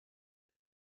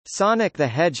Sonic the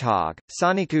Hedgehog,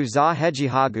 Soniku za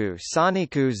Hedgehogu,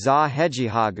 Soniku za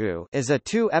Hedgehogu is a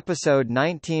two-episode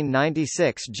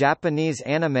 1996 Japanese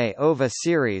anime OVA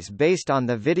series based on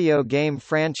the video game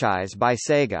franchise by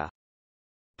Sega.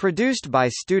 Produced by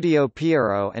Studio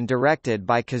Pierrot and directed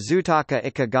by Kazutaka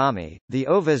Ikegami, the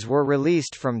OVAs were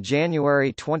released from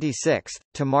January 26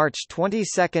 to March 22,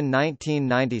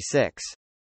 1996.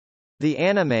 The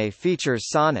anime features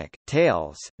Sonic,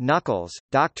 Tails, Knuckles,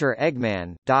 Dr.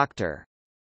 Eggman, Dr.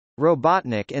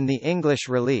 Robotnik in the English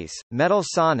release, Metal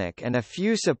Sonic and a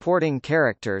few supporting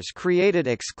characters created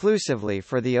exclusively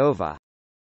for the OVA.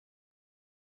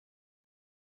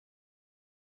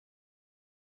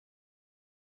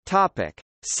 Topic.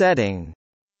 Setting.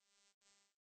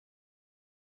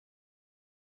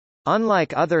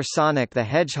 Unlike other Sonic the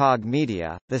Hedgehog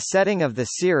media, the setting of the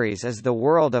series is the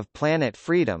world of Planet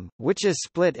Freedom, which is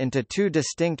split into two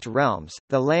distinct realms,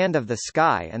 the Land of the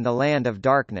Sky and the Land of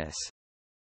Darkness.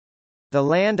 The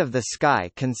Land of the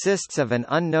Sky consists of an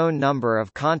unknown number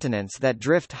of continents that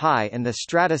drift high in the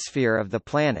stratosphere of the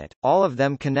planet, all of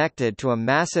them connected to a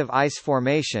massive ice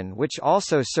formation which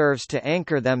also serves to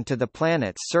anchor them to the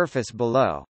planet's surface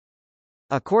below.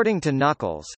 According to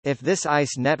Knuckles, if this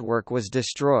ice network was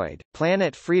destroyed,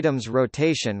 Planet Freedom's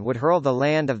rotation would hurl the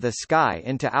Land of the Sky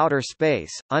into outer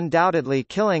space, undoubtedly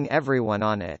killing everyone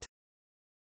on it.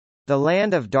 The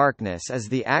Land of Darkness is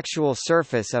the actual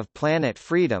surface of Planet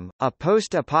Freedom, a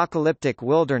post-apocalyptic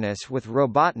wilderness with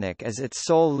Robotnik as its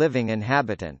sole living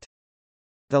inhabitant.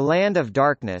 The Land of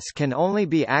Darkness can only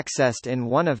be accessed in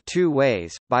one of two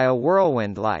ways, by a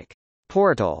whirlwind-like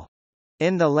portal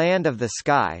in the Land of the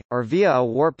Sky, or via a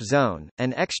warp zone,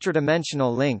 an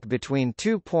extradimensional link between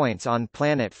 2 points on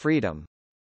Planet Freedom.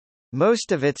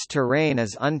 Most of its terrain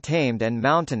is untamed and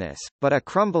mountainous, but a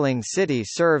crumbling city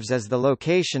serves as the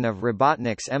location of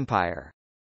Robotnik's empire.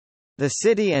 The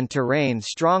city and terrain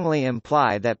strongly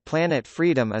imply that Planet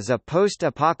Freedom is a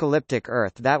post-apocalyptic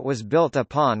Earth that was built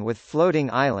upon with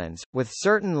floating islands, with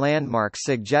certain landmarks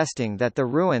suggesting that the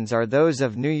ruins are those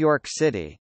of New York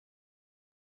City.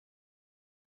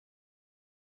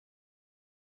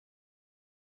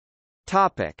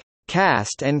 Topic: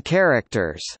 Cast and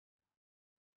characters.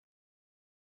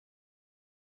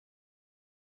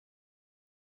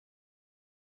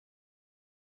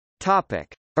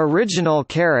 Topic: Original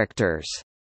characters.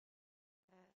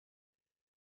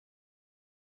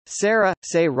 Sarah,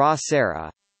 Say-Ra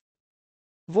Sarah.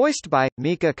 Voiced by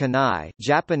Mika Kanai,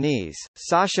 Japanese;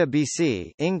 Sasha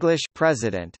BC, English;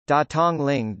 President Datong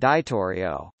Ling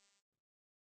Daitorio.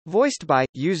 Voiced by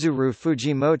Yuzuru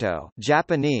Fujimoto,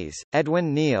 Japanese;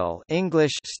 Edwin Neal,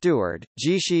 English; Steward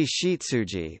Jishi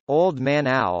Shitsuji, Old Man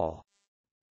Owl.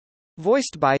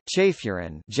 Voiced by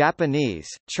Chafuran, Japanese;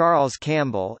 Charles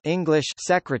Campbell, English;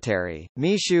 Secretary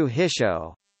Mishu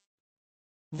Hisho.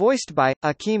 Voiced by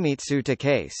Akimitsu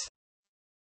Takase.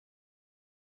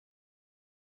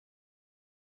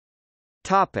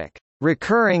 Topic: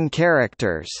 Recurring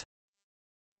characters.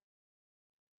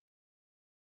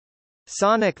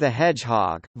 Sonic the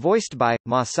Hedgehog, voiced by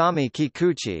Masami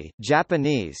Kikuchi,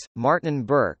 Japanese; Martin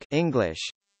Burke, English.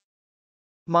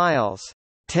 Miles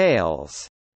Tails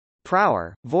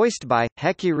Prower, voiced by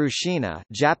Hekiru Shina,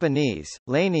 Japanese;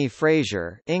 Lainey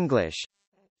Frazier, English.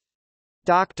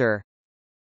 Dr.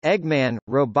 Eggman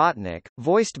Robotnik,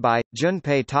 voiced by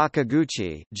Junpei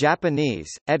Takaguchi, Japanese;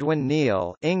 Edwin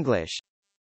Neal, English.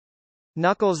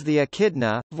 Knuckles the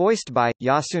Echidna, voiced by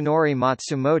Yasunori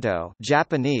Matsumoto,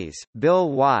 Japanese;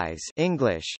 Bill Wise,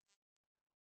 English.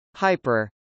 Hyper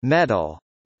Metal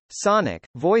Sonic,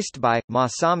 voiced by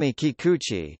Masami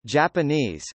Kikuchi,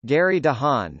 Japanese; Gary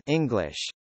DeHaan, English.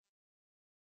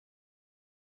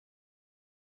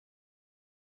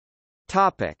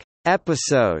 Topic: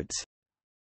 Episodes.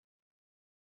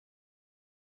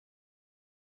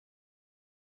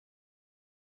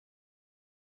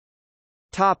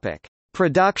 Topic: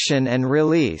 Production and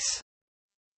release.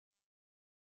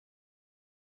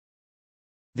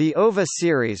 The OVA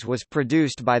series was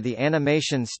produced by the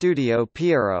animation studio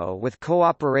Pierrot with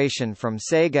cooperation from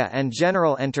Sega and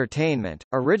General Entertainment,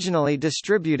 originally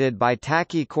distributed by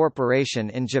Taki Corporation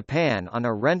in Japan on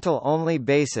a rental-only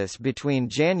basis between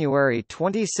January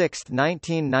 26,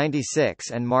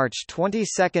 1996 and March 22,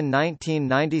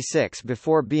 1996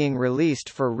 before being released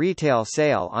for retail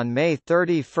sale on May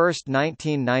 31,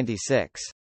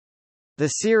 1996. The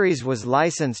series was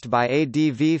licensed by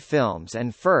ADV Films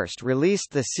and first released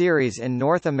the series in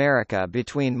North America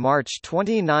between March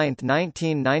 29,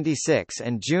 1996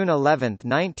 and June 11,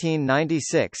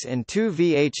 1996 in 2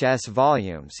 VHS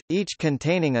volumes, each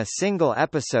containing a single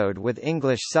episode with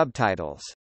English subtitles.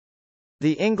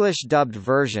 The English-dubbed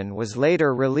version was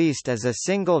later released as a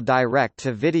single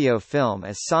direct-to-video film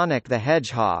as Sonic the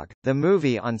Hedgehog, the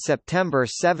movie on September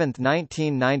 7,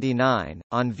 1999,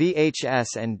 on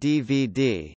VHS and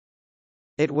DVD.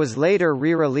 It was later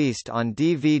re-released on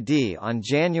DVD on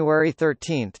January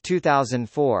 13,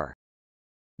 2004.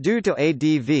 Due to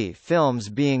ADV Films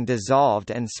being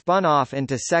dissolved and spun off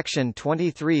into Section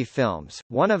 23 Films,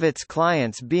 one of its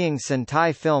clients being Sentai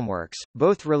Filmworks,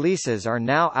 both releases are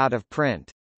now out of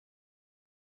print.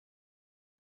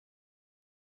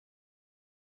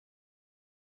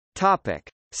 Topic: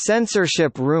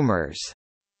 Censorship rumors.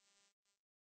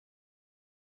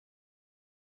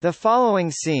 The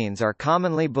following scenes are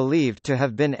commonly believed to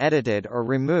have been edited or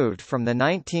removed from the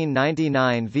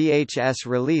 1999 VHS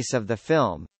release of the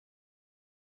film.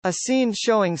 A scene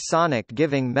showing Sonic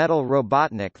giving Metal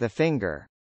Robotnik the finger.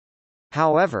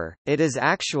 However, it is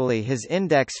actually his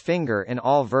index finger in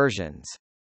all versions.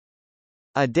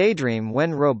 A daydream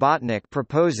when Robotnik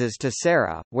proposes to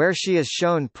Sarah, where she is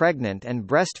shown pregnant and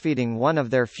breastfeeding one of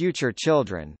their future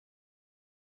children.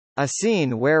 A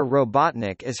scene where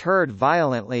Robotnik is heard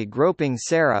violently groping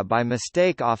Sarah by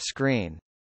mistake off-screen.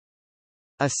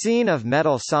 A scene of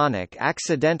Metal Sonic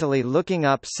accidentally looking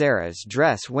up Sarah's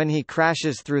dress when he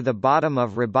crashes through the bottom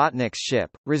of Robotnik's ship,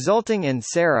 resulting in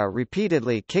Sarah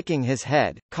repeatedly kicking his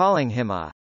head, calling him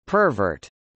a pervert.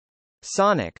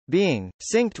 Sonic, being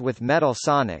synced with Metal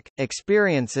Sonic,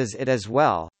 experiences it as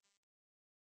well.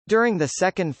 During the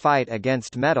second fight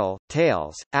against Metal,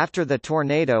 Tails, after the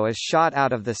tornado is shot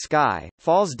out of the sky,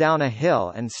 falls down a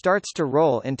hill and starts to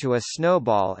roll into a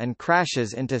snowball and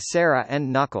crashes into Sarah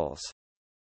and Knuckles.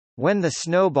 When the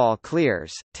snowball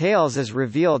clears, Tails is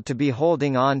revealed to be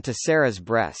holding on to Sarah's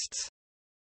breasts.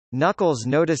 Knuckles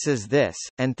notices this,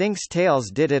 and thinks Tails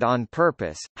did it on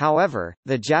purpose. However,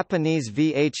 the Japanese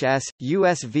VHS,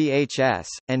 US VHS,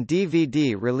 and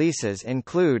DVD releases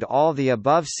include all the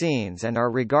above scenes and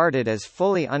are regarded as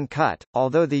fully uncut,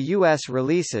 although the US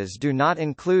releases do not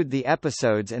include the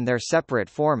episodes in their separate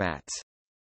formats.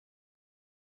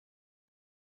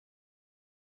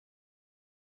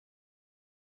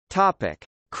 Topic: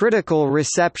 Critical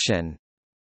reception.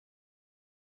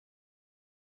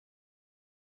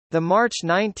 The March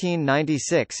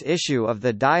 1996 issue of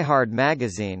the Die Hard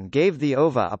magazine gave the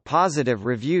OVA a positive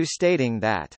review stating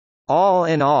that, "All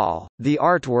in all, the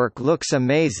artwork looks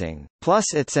amazing,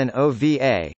 plus it's an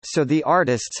OVA, so the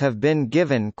artists have been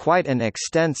given quite an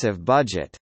extensive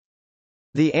budget.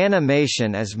 The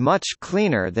animation is much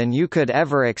cleaner than you could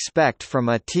ever expect from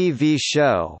a TV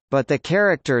show, but the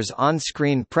character's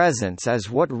on-screen presence is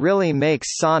what really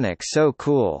makes Sonic so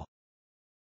cool.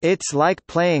 It's like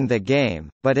playing the game,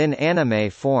 but in anime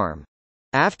form.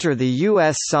 After the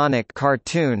US Sonic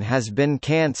cartoon has been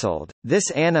cancelled, this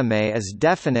anime is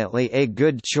definitely a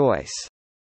good choice."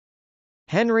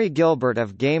 Henry Gilbert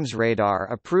of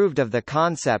GamesRadar approved of the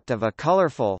concept of a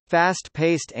colorful,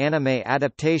 fast-paced anime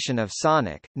adaptation of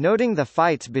Sonic, noting the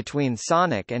fights between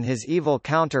Sonic and his evil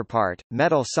counterpart,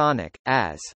 Metal Sonic,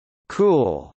 as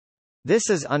cool. This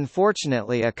is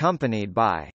unfortunately accompanied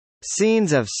by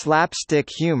scenes of slapstick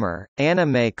humor,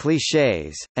 anime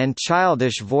clichés, and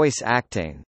childish voice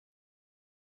acting,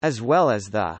 as well as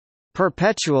the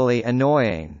perpetually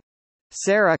annoying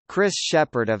Sarah. Chris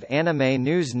Shepard of Anime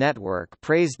News Network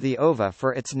praised the OVA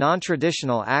for its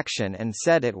non-traditional action and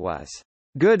said it was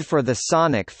good for the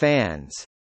Sonic fans.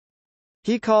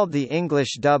 He called the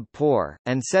English dub poor,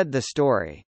 and said the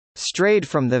story strayed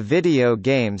from the video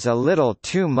games a little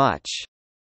too much,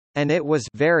 and it was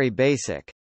very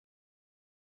basic.